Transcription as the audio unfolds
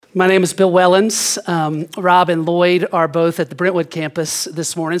My name is Bill Wellens. Rob and Lloyd are both at the Brentwood campus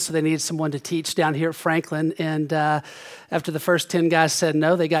this morning, so they needed someone to teach down here at Franklin. And after the first 10 guys said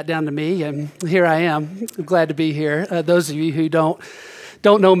no, they got down to me, and here I am. I'm glad to be here. Those of you who don't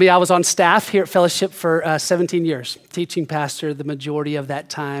know me, I was on staff here at Fellowship for 17 years, teaching pastor the majority of that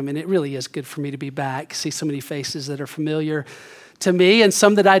time, and it really is good for me to be back, see so many faces that are familiar to me and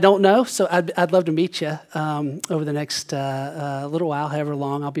some that I don't know. So I'd love to meet you over the next little while, however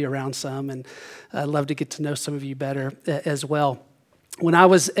long. I'll be around some, and I'd love to get to know some of you better as well. When I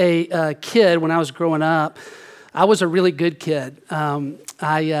was a kid, when I was growing up, I was a really good kid.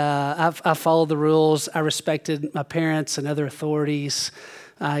 I followed the rules. I respected my parents and other authorities.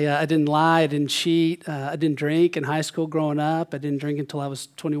 I didn't lie, I didn't cheat, I didn't drink in high school growing up. I didn't drink until I was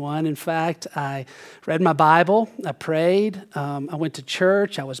 21, in fact. I read my Bible, I prayed, I went to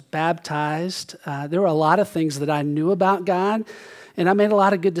church, I was baptized. There were a lot of things that I knew about God, and I made a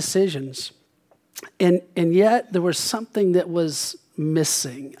lot of good decisions. And yet, there was something that was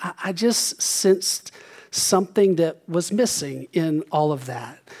missing. I just sensed something that was missing in all of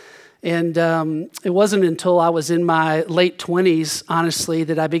that. And it wasn't until I was in my late 20s, honestly,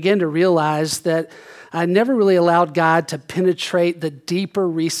 that I began to realize that I never really allowed God to penetrate the deeper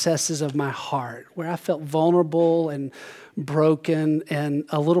recesses of my heart, where I felt vulnerable and broken and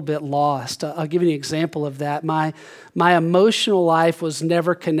a little bit lost. I'll give you an example of that. My emotional life was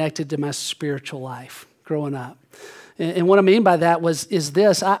never connected to my spiritual life growing up. And what I mean by that is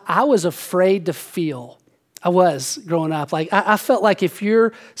this. I was afraid to feel. I was growing up. Like I felt like if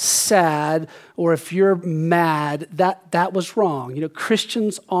you're sad or if you're mad, that was wrong. You know,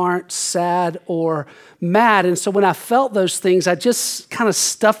 Christians aren't sad or mad. And so when I felt those things, I just kind of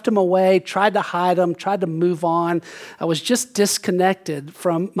stuffed them away, tried to hide them, tried to move on. I was just disconnected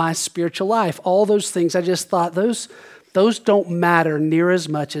from my spiritual life. All those things, I just thought those don't matter near as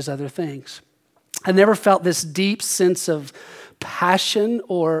much as other things. I never felt this deep sense of passion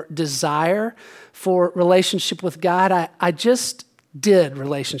or desire for relationship with God. I just did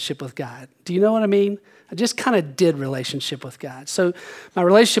relationship with God. Do you know what I mean? I just kind of did relationship with God. So my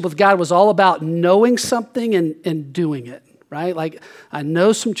relationship with God was all about knowing something and doing it, right? Like I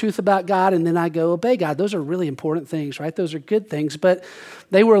know some truth about God and then I go obey God. Those are really important things, right? Those are good things, but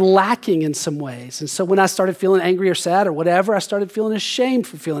they were lacking in some ways. And so when I started feeling angry or sad or whatever, I started feeling ashamed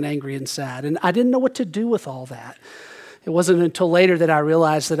for feeling angry and sad. And I didn't know what to do with all that. It wasn't until later that I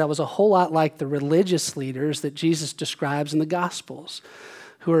realized that I was a whole lot like the religious leaders that Jesus describes in the Gospels,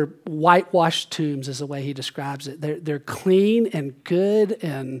 who are whitewashed tombs is the way he describes it. They're clean and good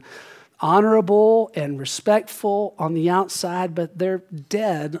and honorable and respectful on the outside, but they're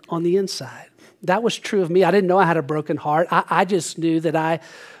dead on the inside. That was true of me. I didn't know I had a broken heart. I just knew that I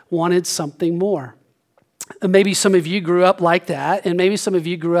wanted something more. And maybe some of you grew up like that, and maybe some of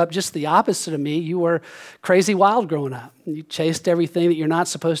you grew up just the opposite of me. You were crazy wild growing up. You chased everything that you're not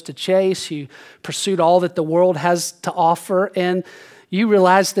supposed to chase. You pursued all that the world has to offer, and you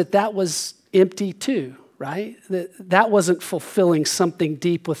realized that was empty too, right? That wasn't fulfilling something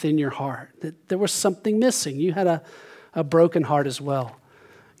deep within your heart, that there was something missing. You had a broken heart as well.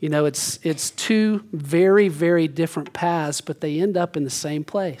 You know, it's two very, very different paths, but they end up in the same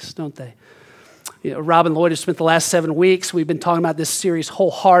place, don't they? You know, Rob and Lloyd have spent the last 7 weeks, we've been talking about this series,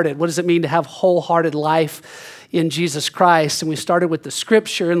 Wholehearted. What does it mean to have wholehearted life in Jesus Christ? And we started with the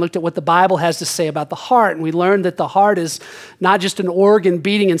scripture and looked at what the Bible has to say about the heart. And we learned that the heart is not just an organ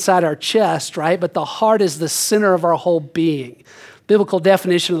beating inside our chest, right? But the heart is the center of our whole being. Biblical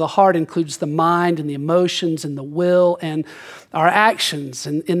definition of the heart includes the mind and the emotions and the will and our actions.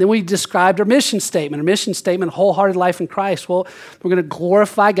 And then we described our mission statement. Our mission statement, wholehearted life in Christ. Well, we're going to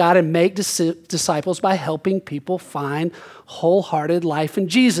glorify God and make disciples by helping people find wholehearted life in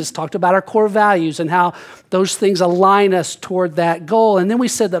Jesus. Talked about our core values and how those things align us toward that goal. And then we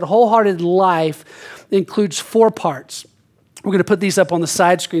said that wholehearted life includes 4 parts. We're going to put these up on the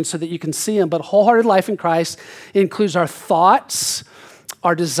side screen so that you can see them. But wholehearted life in Christ includes our thoughts,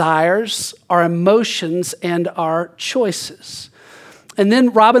 our desires, our emotions, and our choices. And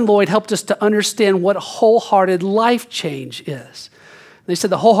then Rob and Lloyd helped us to understand what wholehearted life change is. They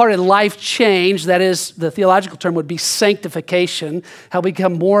said the wholehearted life change, that is, the theological term would be sanctification, how we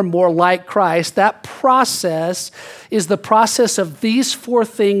become more and more like Christ. That process is the process of these 4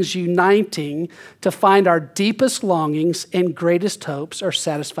 things uniting to find our deepest longings and greatest hopes are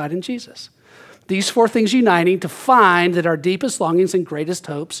satisfied in Jesus. These 4 things uniting to find that our deepest longings and greatest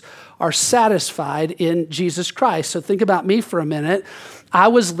hopes are satisfied in Jesus Christ. So think about me for a minute. I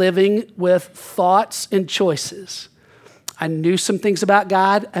was living with thoughts and choices. I knew some things about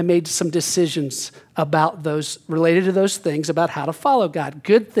God. I made some decisions about those, related to those things, about how to follow God.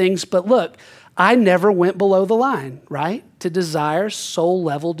 Good things, but look, I never went below the line, right? To desires,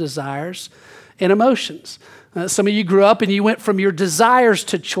 soul-level desires and emotions. Some of you grew up and you went from your desires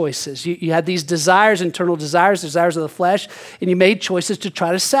to choices. You had these desires, internal desires of the flesh, and you made choices to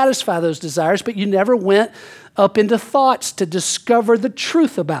try to satisfy those desires, but you never went up into thoughts to discover the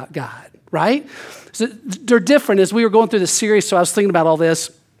truth about God, right? So they're different. As we were going through the series, so I was thinking about all this,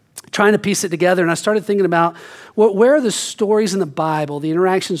 trying to piece it together, and I started thinking about where are the stories in the Bible, the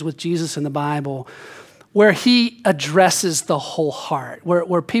interactions with Jesus in the Bible, where he addresses the whole heart,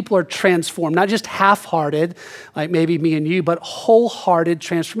 where people are transformed, not just half-hearted, like maybe me and you, but wholehearted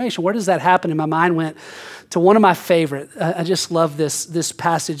transformation. Where does that happen? And my mind went to one of my favorite. I just love this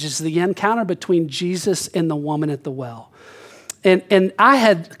passage. It's the encounter between Jesus and the woman at the well. And I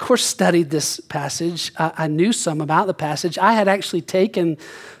had, of course, studied this passage. I knew some about the passage. I had actually taken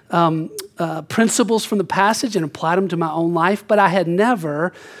principles from the passage and applied them to my own life, but I had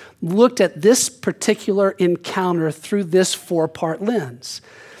never looked at this particular encounter through this 4-part lens.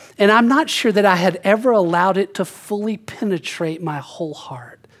 And I'm not sure that I had ever allowed it to fully penetrate my whole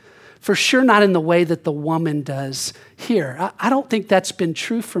heart. For sure not in the way that the woman does here. I don't think that's been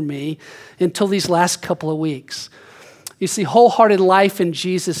true for me until these last couple of weeks. You see, wholehearted life in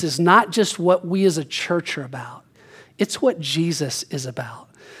Jesus is not just what we as a church are about. It's what Jesus is about.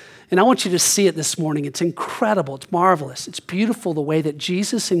 And I want you to see it this morning. It's incredible. It's marvelous. It's beautiful the way that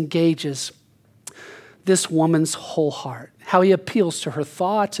Jesus engages this woman's whole heart, how he appeals to her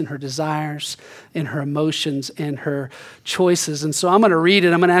thoughts and her desires and her emotions and her choices. And so I'm going to read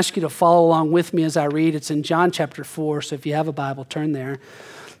it. I'm going to ask you to follow along with me as I read. It's in John chapter 4, so if you have a Bible, turn there.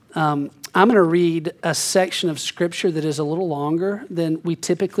 I'm going to read a section of Scripture that is a little longer than we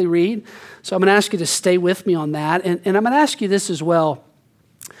typically read. So I'm going to ask you to stay with me on that. And I'm going to ask you this as well.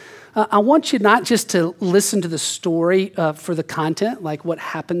 I want you not just to listen to the story for the content, like what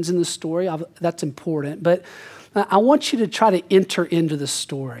happens in the story. That's important. But I want you to try to enter into the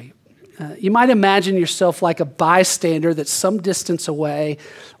story. You might imagine yourself like a bystander that's some distance away,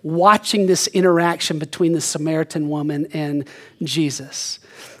 watching this interaction between the Samaritan woman and Jesus.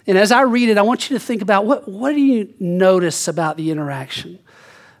 And as I read it, I want you to think about what do you notice about the interaction?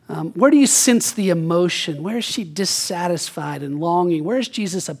 Where do you sense the emotion? Where is she dissatisfied and longing? Where is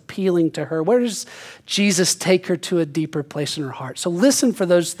Jesus appealing to her? Where does Jesus take her to a deeper place in her heart? So listen for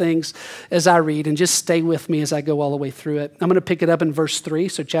those things as I read, and just stay with me as I go all the way through it. I'm going to pick it up in verse 3,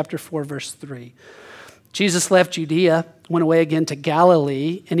 so chapter 4, verse 3. Jesus left Judea, went away again to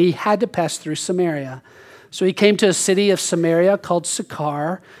Galilee, and he had to pass through Samaria. So he came to a city of Samaria called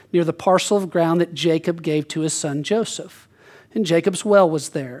Sychar, near the parcel of ground that Jacob gave to his son Joseph. And Jacob's well was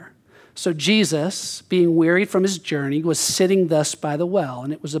there. So Jesus, being wearied from his journey, was sitting thus by the well,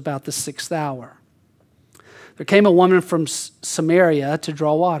 and it was about the 6th hour. There came a woman from Samaria to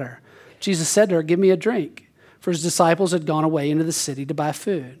draw water. Jesus said to her, "Give me a drink," for his disciples had gone away into the city to buy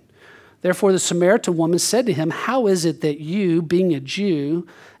food. Therefore the Samaritan woman said to him, "How is it that you, being a Jew,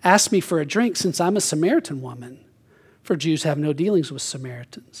 ask me for a drink, since I'm a Samaritan woman?" For Jews have no dealings with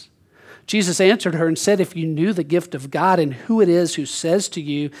Samaritans. Jesus answered her and said, "If you knew the gift of God and who it is who says to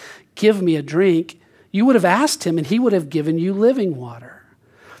you, 'Give me a drink,' you would have asked him and he would have given you living water."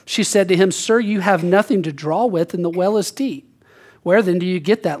 She said to him, "Sir, you have nothing to draw with and the well is deep. Where then do you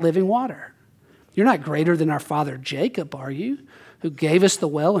get that living water? You're not greater than our father Jacob, are you, who gave us the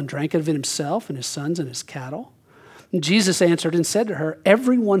well and drank of it himself and his sons and his cattle?" And Jesus answered and said to her,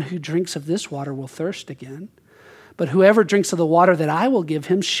 "Everyone who drinks of this water will thirst again. But whoever drinks of the water that I will give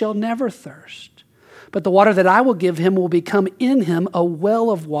him shall never thirst. But the water that I will give him will become in him a well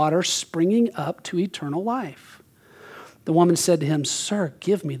of water springing up to eternal life." The woman said to him, "Sir,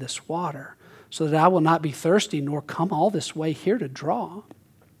 give me this water, so that I will not be thirsty, nor come all this way here to draw."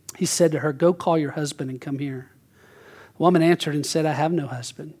 He said to her, "Go call your husband and come here." The woman answered and said, "I have no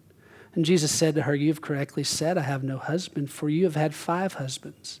husband." And Jesus said to her, "You have correctly said, 'I have no husband,' for you have had 5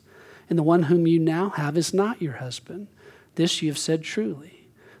 husbands. And the one whom you now have is not your husband. This you have said truly."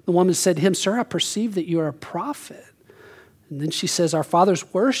 The woman said to him, "Sir, I perceive that you are a prophet." And then she says, "Our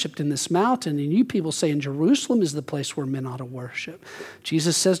fathers worshipped in this mountain, and you people say in Jerusalem is the place where men ought to worship."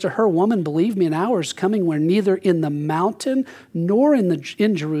 Jesus says to her, "Woman, believe me, an hour is coming where neither in the mountain nor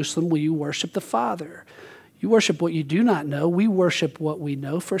in Jerusalem will you worship the Father. You worship what you do not know. We worship what we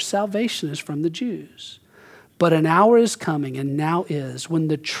know, for salvation is from the Jews. But an hour is coming, and now is, when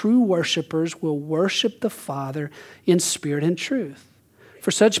the true worshipers will worship the Father in spirit and truth. For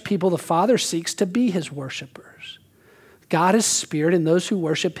such people the Father seeks to be his worshipers. God is spirit, and those who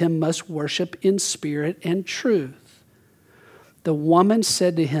worship him must worship in spirit and truth." The woman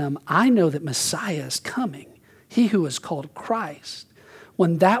said to him, I know that Messiah is coming, he who is called Christ.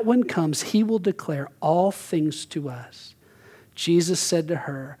 When that one comes, he will declare all things to us. Jesus said to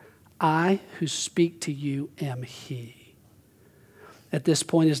her, I who speak to you am he. At this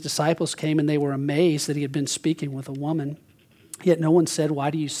point, his disciples came and they were amazed that he had been speaking with a woman. Yet no one said, why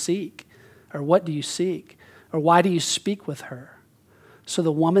do you seek? Or what do you seek? Or why do you speak with her? So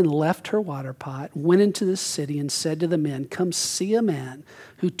the woman left her water pot, went into the city and said to the men, come see a man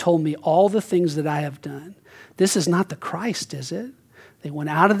who told me all the things that I have done. This is not the Christ, is it? They went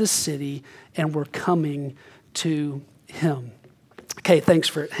out of the city and were coming to him. Okay, thanks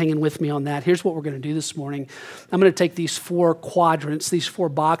for hanging with me on that. Here's what we're going to do this morning. I'm going to take these 4 quadrants, these 4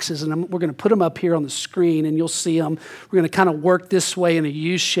 boxes, and we're going to put them up here on the screen, and you'll see them. We're going to kind of work this way in a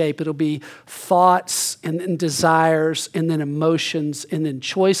U shape. It'll be thoughts, and then desires, and then emotions, and then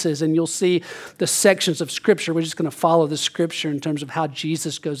choices. And you'll see the sections of Scripture. We're just going to follow the Scripture in terms of how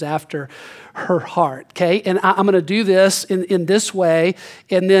Jesus goes after her heart, okay? And I'm going to do this in this way,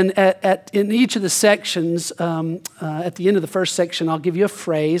 and then in each of the sections, at the end of the first section, I'll give you a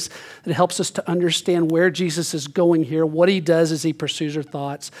phrase that helps us to understand where Jesus is going here, what he does as he pursues her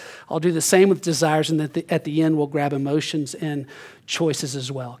thoughts. I'll do the same with desires, and at the end, we'll grab emotions and choices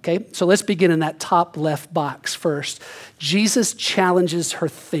as well, okay? So let's begin in that top left box first. Jesus challenges her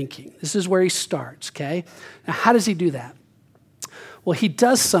thinking. This is where he starts, okay? Now, how does he do that? Well, he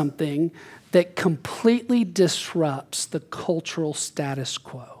does something that completely disrupts the cultural status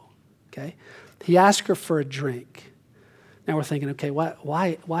quo, okay? He asks her for a drink. Now we're thinking, okay,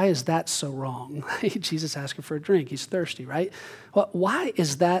 why is that so wrong? Jesus asked her for a drink. He's thirsty, right? Well, why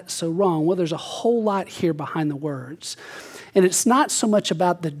is that so wrong? Well, there's a whole lot here behind the words. And it's not so much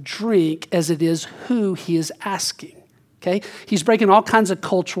about the drink as it is who he is asking, okay? He's breaking all kinds of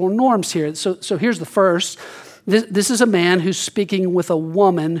cultural norms here. So here's the first. This is a man who's speaking with a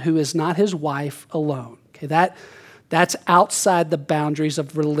woman who is not his wife alone. Okay, that's outside the boundaries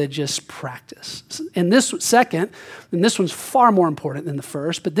of religious practice. And this one's far more important than the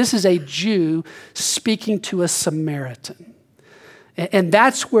first, but this is a Jew speaking to a Samaritan. And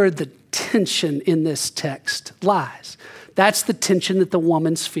that's where the tension in this text lies. That's the tension that the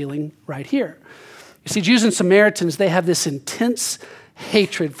woman's feeling right here. You see, Jews and Samaritans, they have this intense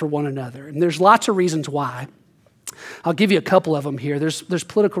hatred for one another. And there's lots of reasons why. I'll give you a couple of them here. There's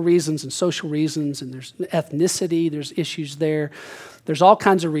political reasons and social reasons, and there's ethnicity, there's issues there. There's all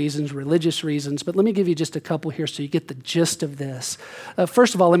kinds of reasons, religious reasons, but let me give you just a couple here so you get the gist of this.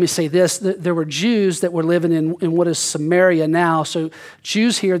 First of all, let me say this. There were Jews that were living in what is Samaria now. So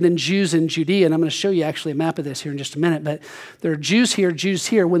Jews here, then Jews in Judea, and I'm going to show you actually a map of this here in just a minute, but there are Jews here, Jews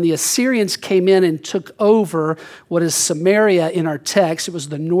here. When the Assyrians came in and took over what is Samaria in our text, it was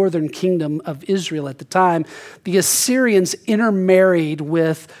the northern kingdom of Israel at the time, the Assyrians intermarried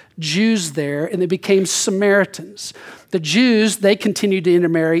with Jews there, and they became Samaritans. The Jews, they continued to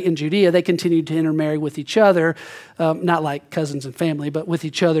intermarry in Judea. They continued to intermarry with each other, not like cousins and family, but with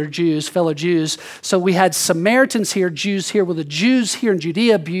each other, Jews, fellow Jews. So we had Samaritans here, Jews here. Well, the Jews here in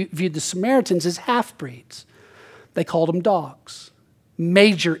Judea viewed the Samaritans as half-breeds. They called them dogs.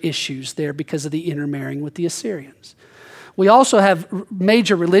 Major issues there because of the intermarrying with the Assyrians. We also have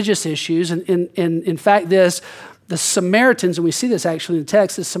major religious issues, and in fact, the Samaritans, and we see this actually in the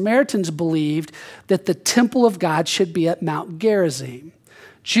text, the Samaritans believed that the temple of God should be at Mount Gerizim.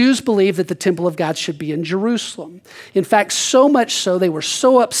 Jews believed that the temple of God should be in Jerusalem. In fact, so much so, they were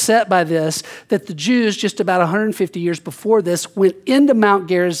so upset by this that the Jews, just about 150 years before this, went into Mount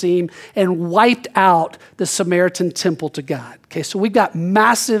Gerizim and wiped out the Samaritan temple to God. Okay, so we've got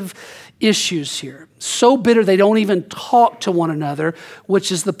massive issues here. So bitter they don't even talk to one another,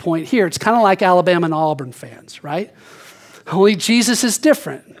 which is the point here. It's kind of like Alabama and Auburn fans, right? Only Jesus is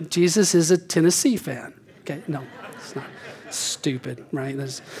different. Jesus is a Tennessee fan. Okay, no, it's not. Stupid, right?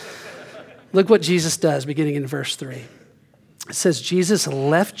 Look what Jesus does beginning in verse 3. It says, Jesus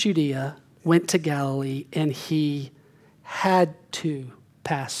left Judea, went to Galilee, and he had to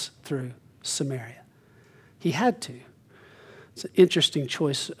pass through Samaria. He had to. It's an interesting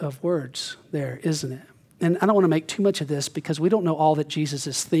choice of words there, isn't it? And I don't want to make too much of this because we don't know all that Jesus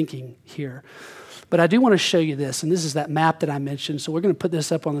is thinking here. But I do want to show you this, and this is that map that I mentioned. So we're going to put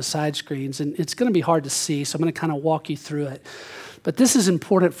this up on the side screens, and it's going to be hard to see, so I'm going to kind of walk you through it. But this is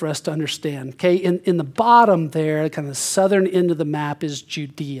important for us to understand, okay? In the bottom there, kind of the southern end of the map is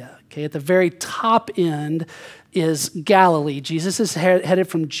Judea, Okay, at the very top end is Galilee. Jesus is headed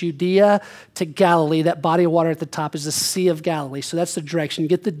from Judea to Galilee. That body of water at the top is the Sea of Galilee. So that's the direction.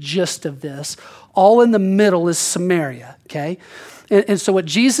 Get the gist of this. All in the middle is Samaria, okay? And so what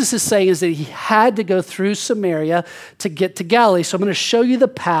Jesus is saying is that he had to go through Samaria to get to Galilee. So I'm going to show you the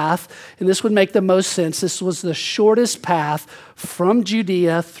path, and this would make the most sense. This was the shortest path from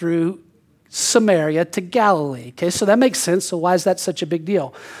Judea through Samaria to Galilee. Okay, so that makes sense. So why is that such a big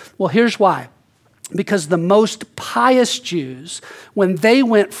deal? Well, here's why. Because the most pious Jews, when they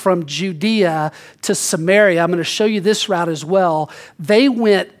went from Judea to Samaria, I'm going to show you this route as well, they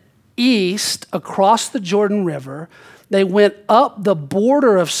went east across the Jordan River. They went up the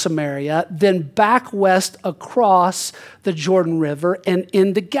border of Samaria, then back west across the Jordan River and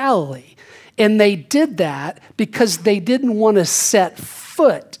into Galilee. And they did that because they didn't want to set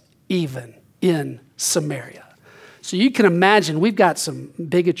foot even in Samaria. So you can imagine we've got some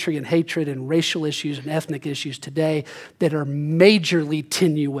bigotry and hatred and racial issues and ethnic issues today that are majorly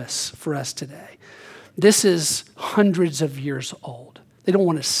tenuous for us today. This is hundreds of years old. They don't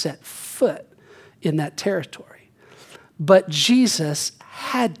want to set foot in that territory. But Jesus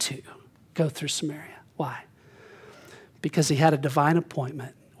had to go through Samaria. Why? Because he had a divine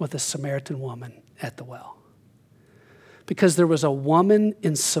appointment with a Samaritan woman at the well. Because there was a woman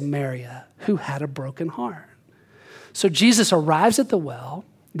in Samaria who had a broken heart. So Jesus arrives at the well.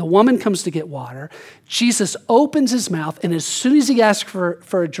 The woman comes to get water. Jesus opens his mouth, and as soon as he asks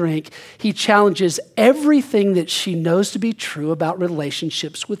for a drink, he challenges everything that she knows to be true about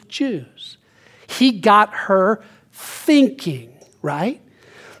relationships with Jews. He got her thinking, right?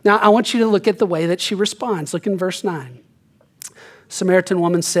 Now, I want you to look at the way that she responds. Look in verse 9. Samaritan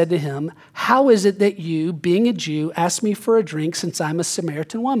woman said to him, "How is it that you, being a Jew, ask me for a drink since I'm a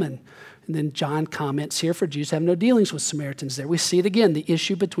Samaritan woman?" And then John comments here, for Jews have no dealings with Samaritans there. We see it again, the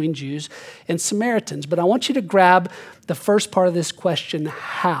issue between Jews and Samaritans. But I want you to grab the first part of this question,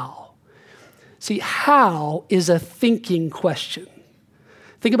 how? See, how is a thinking question.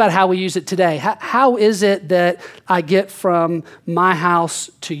 Think about how we use it today. How is it that I get from my house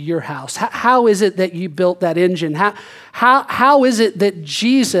to your house? How is it that you built that engine? How is it that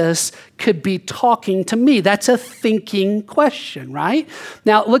Jesus could be talking to me? That's a thinking question, right?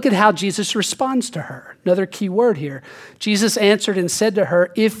 Now, look at how Jesus responds to her. Another key word here. Jesus answered and said to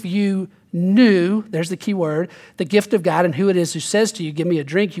her, "If you knew," there's the key word, "the gift of God and who it is who says to you, 'Give me a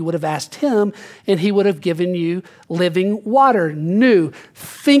drink,' you would have asked him and he would have given you living water." Knew,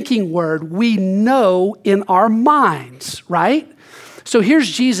 thinking word, we know in our minds, right? So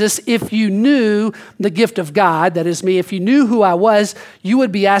here's Jesus. If you knew the gift of God, that is me, if you knew who I was, you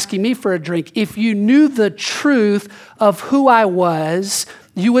would be asking me for a drink. If you knew the truth of who I was,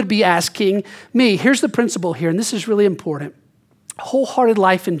 you would be asking me. Here's the principle here, and this is really important. Wholehearted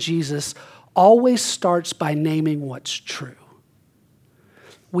life in Jesus always starts by naming what's true.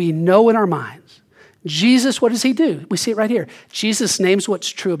 We know in our minds. Jesus, what does he do? We see it right here. Jesus names what's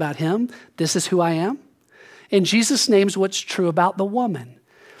true about him. This is who I am. And Jesus names what's true about the woman.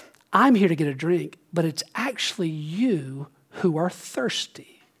 I'm here to get a drink, but it's actually you who are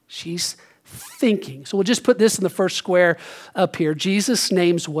thirsty. She's thinking. So we'll just put this in the first square up here. Jesus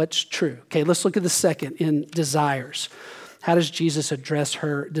names what's true. Okay, let's look at the second in desires. How does Jesus address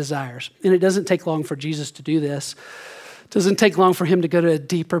her desires? And it doesn't take long for Jesus to do this. It doesn't take long for him to go to a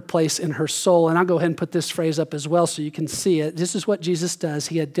deeper place in her soul. And I'll go ahead and put this phrase up as well so you can see it. This is what Jesus does.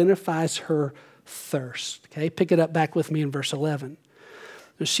 He identifies her thirst. Okay, pick it up back with me in verse 11.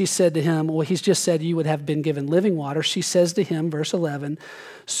 She said to him, well, he's just said you would have been given living water. She says to him, verse 11,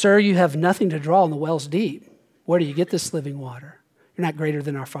 "Sir, you have nothing to draw and the well's deep. Where do you get this living water? You're not greater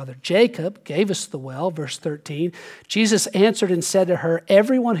than our father Jacob, gave us the well." Verse 13, Jesus answered and said to her,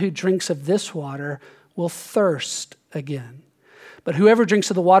 "Everyone who drinks of this water will thirst again. But whoever drinks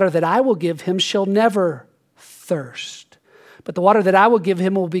of the water that I will give him shall never thirst. But the water that I will give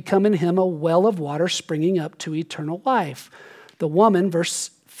him will become in him a well of water springing up to eternal life." The woman, verse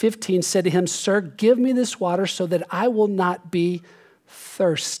 15, said to him, "Sir, give me this water so that I will not be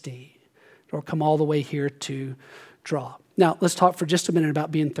thirsty," or come all the way here to draw. Now, let's talk for just a minute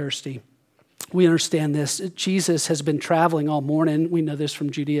about being thirsty. We understand this. Jesus has been traveling all morning. We know this from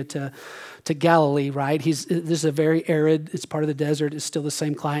Judea to Galilee, right? This is a very arid, it's part of the desert. It's still the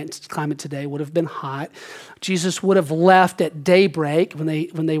same climate today. Would have been hot. Jesus would have left at daybreak. When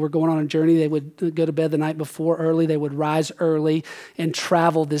they were going on a journey, they would go to bed the night before early. They would rise early and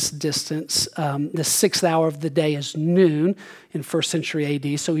travel this distance. The 6th hour of the day is noon in 1st century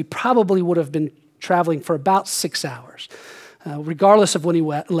AD. So he probably would have been traveling for about 6 hours. Regardless of when he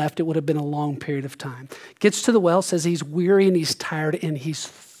left, it would have been a long period of time. Gets to the well, says he's weary and he's tired and he's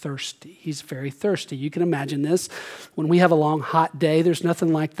thirsty. He's very thirsty. You can imagine this. When we have a long, hot day, there's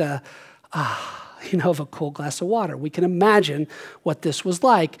nothing like the, of a cool glass of water. We can imagine what this was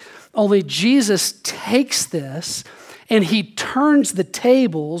like. Only Jesus takes this and he turns the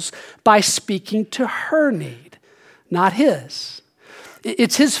tables by speaking to her need, not his.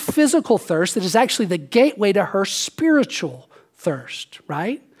 It's his physical thirst that is actually the gateway to her spiritual thirst,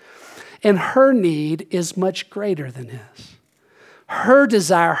 right? And her need is much greater than his. Her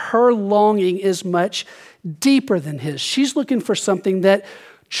desire, her longing is much deeper than his. She's looking for something that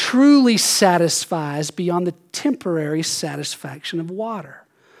truly satisfies beyond the temporary satisfaction of water,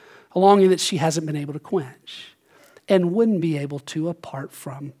 a longing that she hasn't been able to quench and wouldn't be able to apart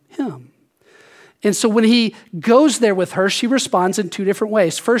from him. And so when he goes there with her, she responds in two different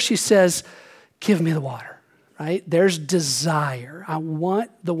ways. First, she says, give me the water, right? There's desire. I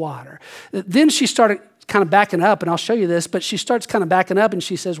want the water. Then she started kind of backing up, and I'll show you this, but she starts kind of backing up and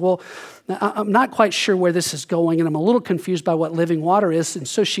she says, well, I'm not quite sure where this is going, and I'm a little confused by what living water is. And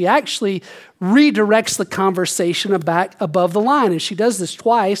so she actually redirects the conversation back above the line. And she does this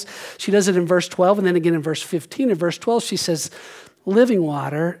twice. She does it in verse 12 and then again in verse 15. In verse 12, she says, living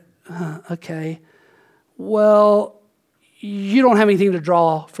water, okay. Well, you don't have anything to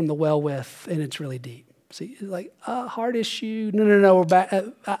draw from the well with, and it's really deep. See, like, heart issue. No, we're back.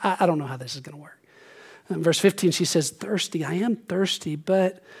 I don't know how this is going to work. In verse 15, she says, thirsty. I am thirsty,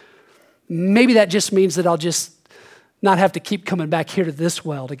 but maybe that just means that I'll just not have to keep coming back here to this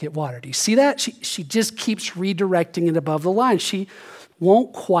well to get water. Do you see that? She just keeps redirecting it above the line. She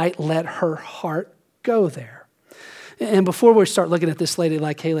won't quite let her heart go there. And before we start looking at this lady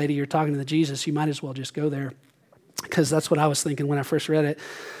like, hey, lady, you're talking to the Jesus, you might as well just go there, because that's what I was thinking when I first read it.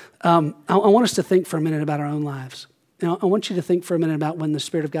 I want us to think for a minute about our own lives. Now, I want you to think for a minute about when the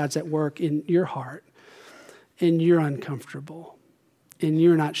Spirit of God's at work in your heart, and you're uncomfortable, and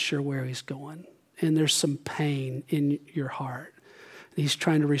you're not sure where he's going, and there's some pain in your heart. He's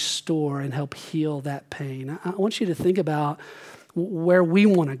trying to restore and help heal that pain. I want you to think about where we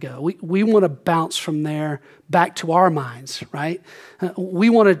want to go. We want to bounce from there back to our minds, right? We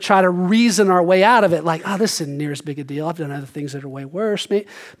want to try to reason our way out of it like, this isn't near as big a deal. I've done other things that are way worse.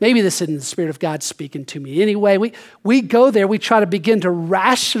 Maybe this isn't the Spirit of God speaking to me anyway. We go there, we try to begin to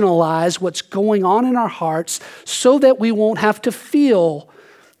rationalize what's going on in our hearts so that we won't have to feel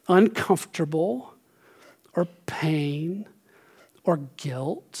uncomfortable or pain or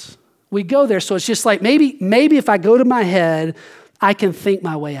guilt. We go there, so it's just like maybe if I go to my head, I can think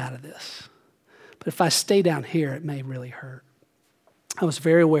my way out of this. But if I stay down here, it may really hurt. I was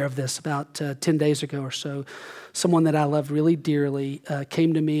very aware of this about 10 days ago or so. Someone that I loved really dearly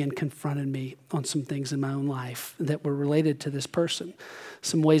came to me and confronted me on some things in my own life that were related to this person,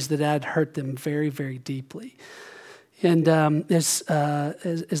 some ways that I'd hurt them very, very deeply. And as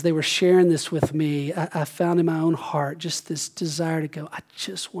they were sharing this with me, I found in my own heart just this desire to go, I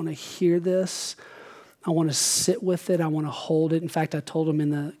just want to hear this. I want to sit with it. I want to hold it. In fact, I told them in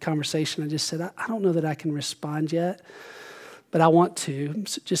the conversation, I just said, I don't know that I can respond yet, but I want to.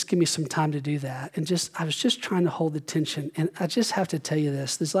 So just give me some time to do that. And I was just trying to hold the tension. And I just have to tell you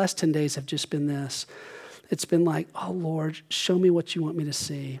this. These last 10 days have just been this. It's been like, oh, Lord, show me what you want me to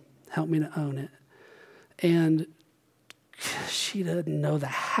see. Help me to own it. And she didn't know the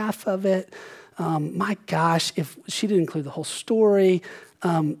half of it. My gosh, if she didn't include the whole story,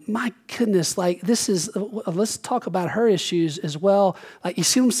 my goodness, like this is, let's talk about her issues as well. Like, you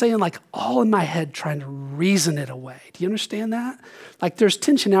see what I'm saying? Like all in my head trying to reason it away. Do you understand that? Like there's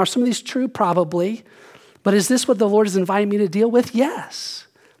tension. Now, are some of these true? Probably. But is this what the Lord is inviting me to deal with? Yes.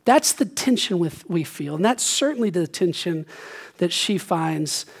 That's the tension we feel. And that's certainly the tension that she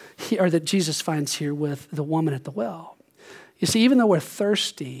finds, or that Jesus finds here with the woman at the well. You see, even though we're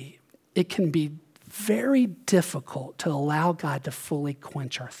thirsty, it can be very difficult to allow God to fully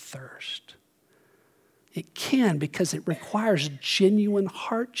quench our thirst. It can, because it requires genuine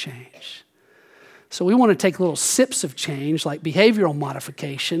heart change. So we want to take little sips of change, like behavioral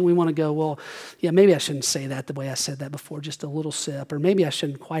modification. We want to go, well, yeah, maybe I shouldn't say that the way I said that before, just a little sip. Or maybe I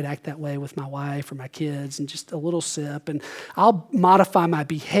shouldn't quite act that way with my wife or my kids, and just a little sip. And I'll modify my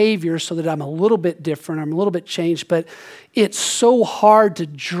behavior so that I'm a little bit different, I'm a little bit changed. But it's so hard to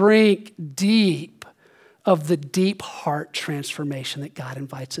drink deep of the deep heart transformation that God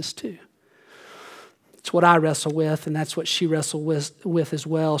invites us to. It's what I wrestle with, and that's what she wrestled with as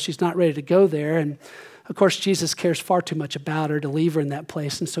well. She's not ready to go there. And of course, Jesus cares far too much about her to leave her in that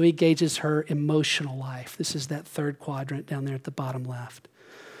place. And so he gauges her emotional life. This is that third quadrant down there at the bottom left.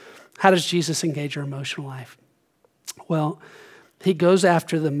 How does Jesus engage her emotional life? Well, he goes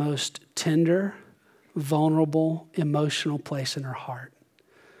after the most tender, vulnerable, emotional place in her heart.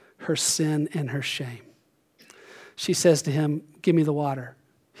 her sin and her shame. She says to him, give me the water.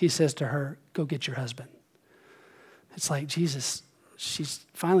 He says to her, go get your husband. It's like, Jesus, she's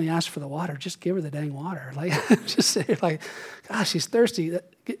finally asked for the water. Just give her the dang water. Like, just say, like, gosh, she's thirsty.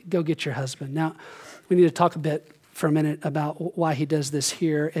 Go get your husband. Now, we need to talk a bit for a minute about why he does this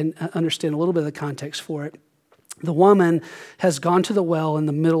here and understand a little bit of the context for it. The woman has gone to the well in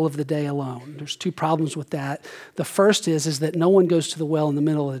the middle of the day alone. There's two problems with that. The first is that no one goes to the well in the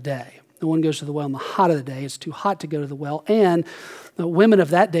middle of the day. No one goes to the well in the hot of the day. It's too hot to go to the well. And the women of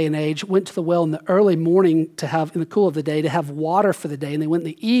that day and age went to the well in the early morning in the cool of the day, to have water for the day. And they went in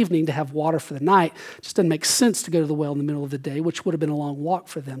the evening to have water for the night. It just doesn't make sense to go to the well in the middle of the day, which would have been a long walk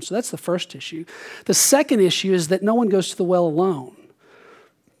for them. So that's the first issue. The second issue is that no one goes to the well alone.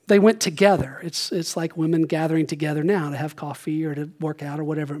 They went together. It's like women gathering together now to have coffee or to work out or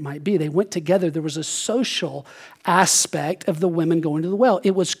whatever it might be. They went together. There was a social aspect of the women going to the well.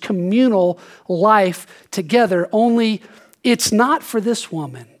 It was communal life together, only it's not for this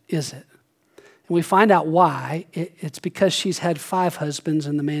woman, is it? And we find out why. It's because she's had 5 husbands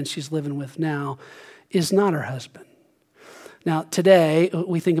and the man she's living with now is not her husband. Now, today,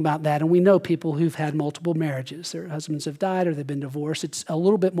 we think about that, and we know people who've had multiple marriages. Their husbands have died or they've been divorced. It's a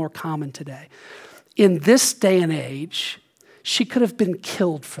little bit more common today. In this day and age, she could have been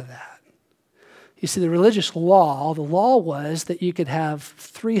killed for that. You see, the religious law, the law was that you could have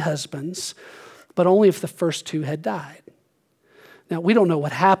 3 husbands, but only if the first 2 had died. Now, we don't know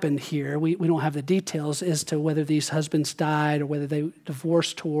what happened here. We don't have the details as to whether these husbands died or whether they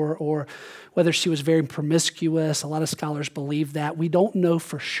divorced her or whether she was very promiscuous. A lot of scholars believe that. We don't know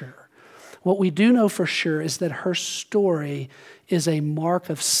for sure. What we do know for sure is that her story is a mark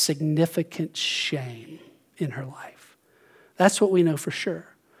of significant shame in her life. That's what we know for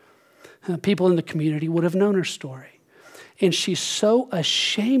sure. People in the community would have known her story. And she's so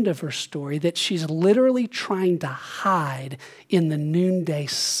ashamed of her story that she's literally trying to hide in the noonday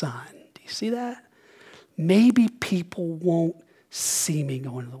sun. Do you see that? Maybe people won't see me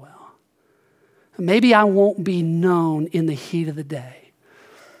going to the well. Maybe I won't be known in the heat of the day.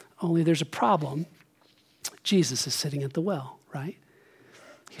 Only there's a problem. Jesus is sitting at the well, right?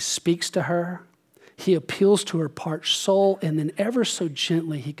 He speaks to her. He appeals to her parched soul. And then ever so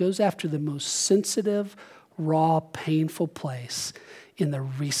gently, he goes after the most sensitive, raw, painful place in the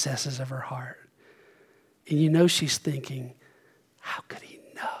recesses of her heart. And you know she's thinking, how could he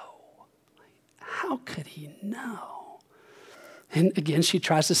know? How could he know? And again, she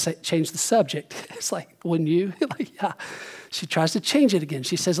tries to change the subject. It's like, wouldn't you? Like, yeah. She tries to change it again.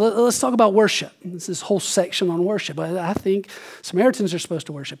 She says, let's talk about worship. It's this whole section on worship. I think Samaritans are supposed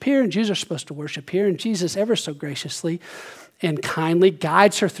to worship here and Jews are supposed to worship here. And Jesus ever so graciously and kindly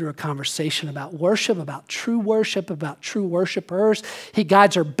guides her through a conversation about worship, about true worshipers. He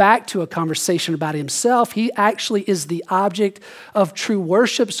guides her back to a conversation about himself. He actually is the object of true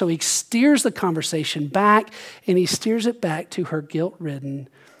worship, so he steers the conversation back, and he steers it back to her guilt-ridden,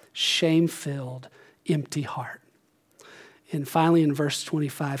 shame-filled, empty heart. And finally, in verse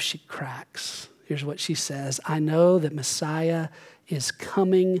 25, she cracks. Here's what she says: I know that Messiah is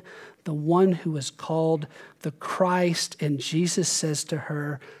coming, the one who is called the Christ. And Jesus says to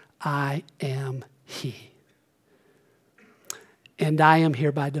her, I am he. And I am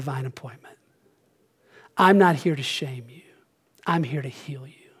here by divine appointment. I'm not here to shame you. I'm here to heal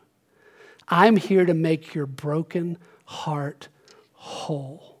you. I'm here to make your broken heart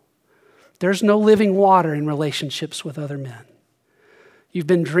whole. There's no living water in relationships with other men. You've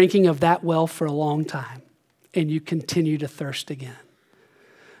been drinking of that well for a long time, and you continue to thirst again.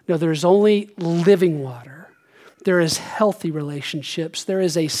 No, there's only living water. There is healthy relationships. There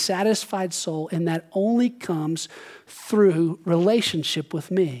is a satisfied soul, and that only comes through relationship with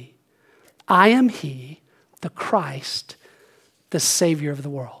me. I am he, the Christ, the Savior of the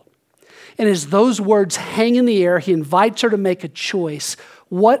world. And as those words hang in the air, he invites her to make a choice.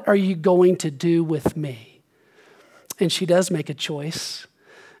 What are you going to do with me? And she does make a choice.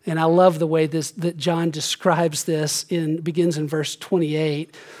 And I love the way that John describes this. Begins in verse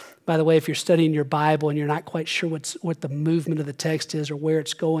 28. By the way, if you're studying your Bible and you're not quite sure what the movement of the text is or where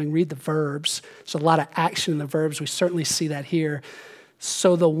it's going, read the verbs. There's a lot of action in the verbs. We certainly see that here.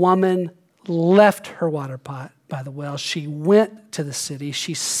 So the woman left her water pot by the well. She went to the city.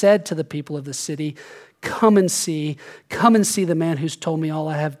 She said to the people of the city, come and see the man who's told me all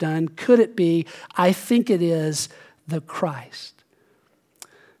I have done. Could it be? I think it is the Christ.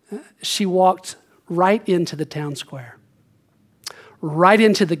 She walked right into the town square, right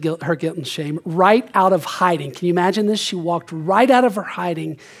into her guilt and shame, right out of hiding. Can you imagine this? She walked right out of her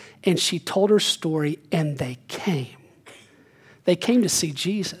hiding and she told her story, and they came. They came to see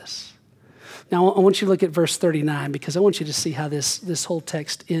Jesus. Now, I want you to look at verse 39 because I want you to see how this whole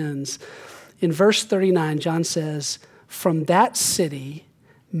text ends. In verse 39, John says, from that city,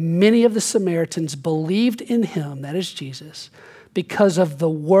 many of the Samaritans believed in him, that is Jesus, because of the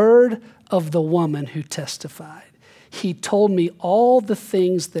word of the woman who testified. He told me all the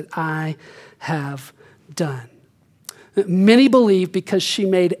things that I have done. Many believed because she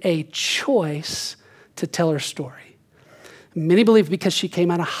made a choice to tell her story. Many believed because she came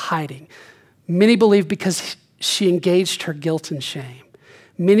out of hiding. Many believed because she engaged her guilt and shame.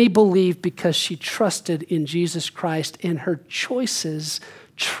 Many believed because she trusted in Jesus Christ and her choices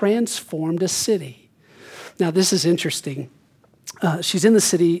transformed a city. Now, this is interesting. She's in the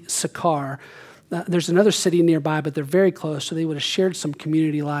city Sychar. There's another city nearby, but they're very close, so they would have shared some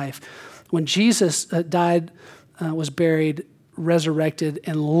community life. When Jesus died, was buried, resurrected,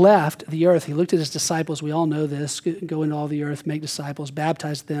 and left the earth, he looked at his disciples. We all know this. Go into all the earth, make disciples,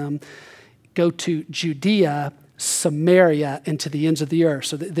 baptize them, go to Judea, Samaria, and to the ends of the earth.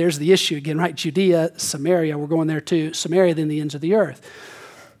 So there's the issue again, right? Judea, Samaria, we're going there too. Samaria, then the ends of the earth.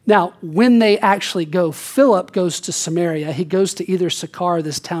 Now, when they actually go, Philip goes to Samaria. He goes to either Sychar,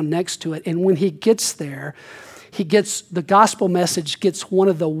 this town next to it, and when he gets there, the gospel message gets one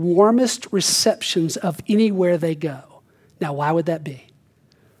of the warmest receptions of anywhere they go. Now, why would that be?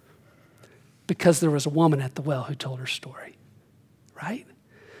 Because there was a woman at the well who told her story, right?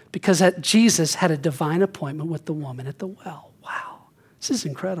 Because Jesus had a divine appointment with the woman at the well. Wow, this is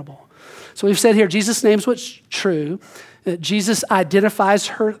incredible. So we've said here, Jesus names what's true. Jesus identifies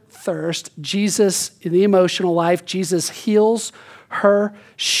her thirst. Jesus, in the emotional life, Jesus heals her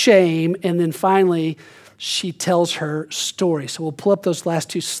shame. And then finally, she tells her story. So we'll pull up those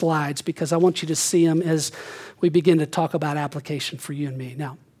last two slides because I want you to see them as we begin to talk about application for you and me.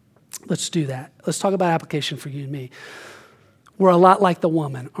 Now, let's do that. Let's talk about application for you and me. We're a lot like the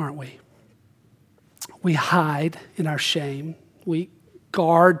woman, aren't we? We hide in our shame. We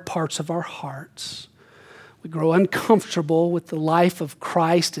guard parts of our hearts. We grow uncomfortable with the life of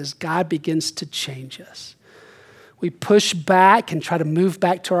Christ as God begins to change us. We push back and try to move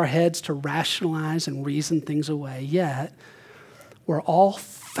back to our heads to rationalize and reason things away. Yet, we're all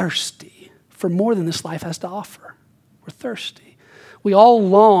thirsty for more than this life has to offer. We're thirsty. We all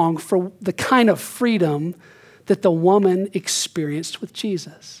long for the kind of freedom that the woman experienced with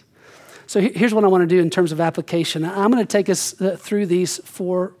Jesus. So here's what I want to do in terms of application. I'm going to take us through these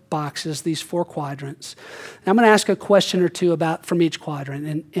 4 boxes, these 4 quadrants. I'm going to ask a question or two from each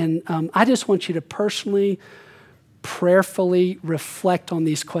quadrant. And I just want you to personally, prayerfully reflect on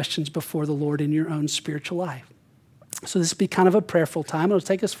these questions before the Lord in your own spiritual life. So this will be kind of a prayerful time. It'll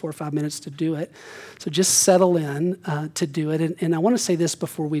take us 4 or 5 minutes to do it. So just settle in to do it. And I want to say this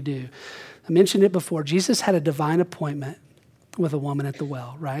before we do. I mentioned it before. Jesus had a divine appointment with a woman at the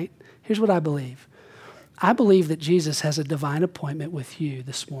well, right? Here's what I believe. I believe that Jesus has a divine appointment with you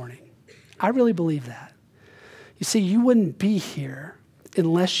this morning. I really believe that. You see, you wouldn't be here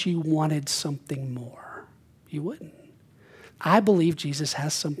unless you wanted something more. You wouldn't. I believe Jesus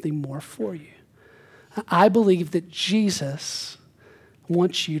has something more for you. I believe that Jesus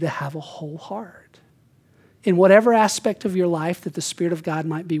wants you to have a whole heart. In whatever aspect of your life that the Spirit of God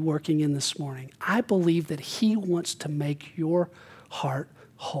might be working in this morning, I believe that he wants to make your heart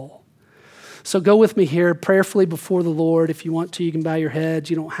whole. So go with me here prayerfully before the Lord. If you want to, you can bow your heads.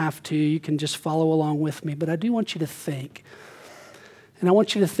 You don't have to. You can just follow along with me. But I do want you to think. And I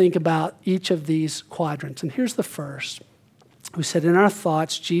want you to think about each of these quadrants. And here's the first. We said in our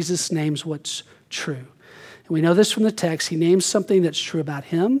thoughts, Jesus names what's true. And we know this from the text. He names something that's true about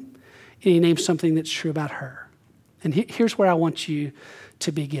him, and he names something that's true about her. And here's where I want you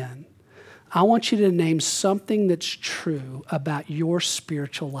to begin. I want you to name something that's true about your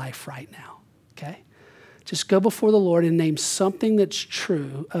spiritual life right now, okay? Just go before the Lord and name something that's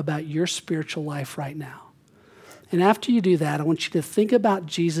true about your spiritual life right now. And after you do that, I want you to think about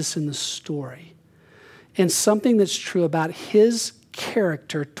Jesus in the story and something that's true about his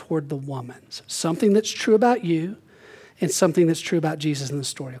character toward the woman. So something that's true about you and something that's true about Jesus in the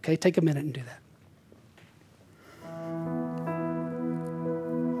story, okay? Take a minute and do that.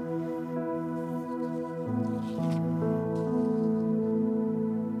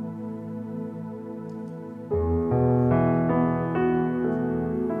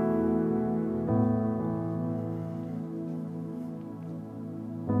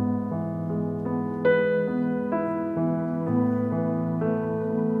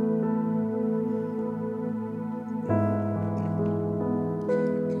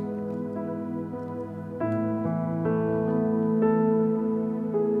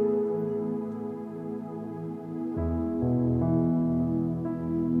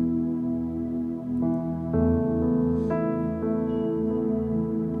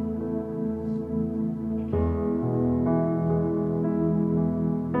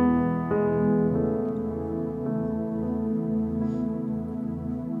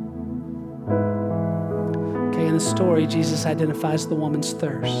 story, Jesus identifies the woman's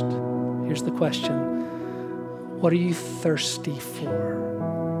thirst. Here's the question. What are you thirsty for?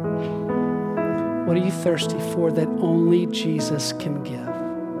 What are you thirsty for that only Jesus can give?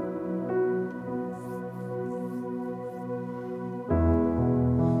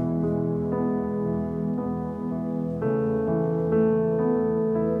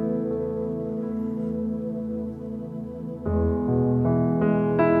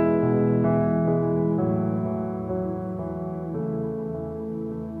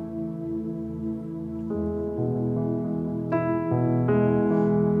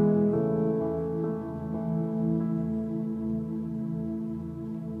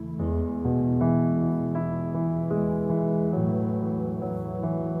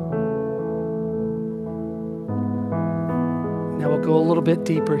 Now we'll go a little bit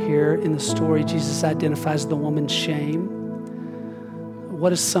deeper here in the story. Jesus identifies the woman's shame.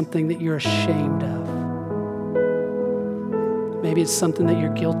 What is something that you're ashamed of? Maybe it's something that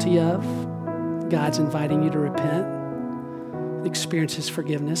you're guilty of. God's inviting you to repent, experience His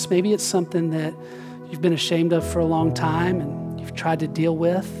forgiveness. Maybe it's something that you've been ashamed of for a long time and you've tried to deal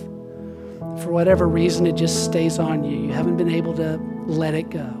with. For whatever reason, it just stays on you. You haven't been able to let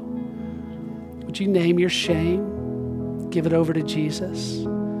it go. Would you name your shame? Give it over to Jesus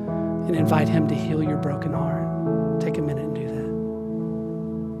and invite Him to heal your broken heart. Take a minute and do that.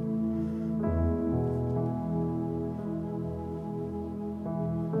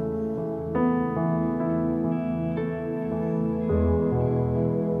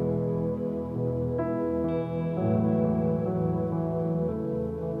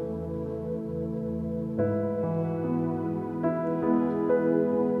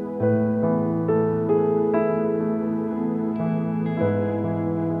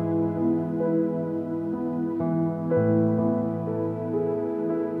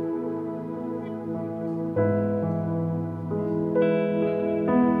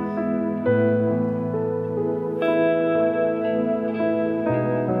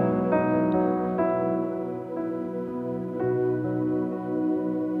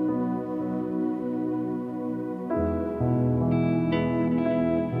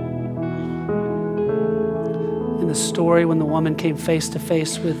 The story, when the woman came face to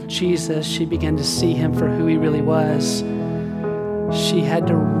face with Jesus, she began to see Him for who He really was. She had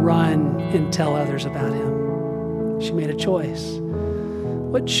to run and tell others about Him. She made a choice.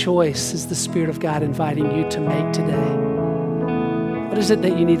 What choice is the Spirit of God inviting you to make today? What is it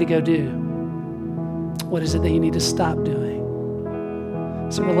that you need to go do? What is it that you need to stop doing?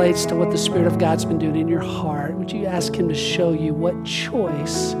 As it relates to what the Spirit of God's been doing in your heart, would you ask Him to show you what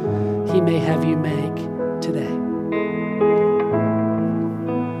choice He may have you make today?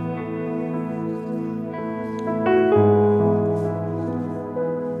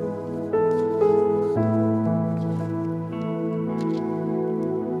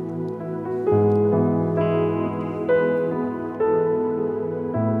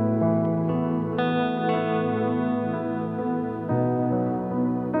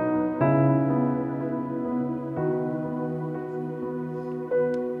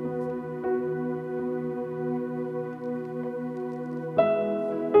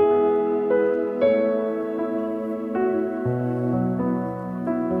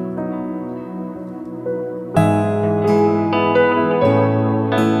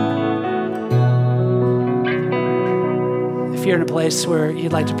 If you're in a place where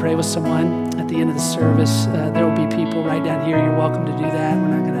you'd like to pray with someone at the end of the service, there will be people right down here. You're welcome to do that. We're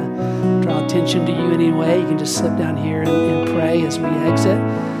not going to draw attention to you anyway. You can just slip down here and pray as we exit.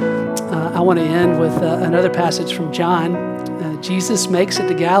 I want to end with another passage from John. Jesus makes it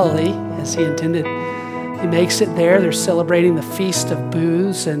to Galilee as He intended. He makes it there. They're celebrating the Feast of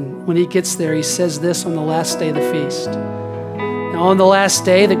Booths. And when He gets there, He says this on the last day of the feast. Now, on the last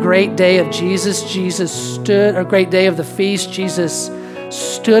day, the great day of Jesus stood, or great day of the feast, Jesus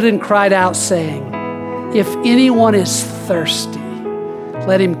stood and cried out, saying, "If anyone is thirsty,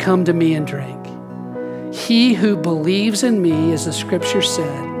 let him come to me and drink. He who believes in me, as the scripture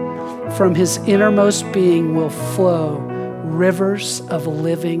said, from his innermost being will flow rivers of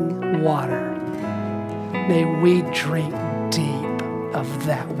living water." May we drink deep of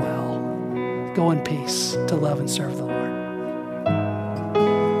that well. Go in peace to love and serve the Lord.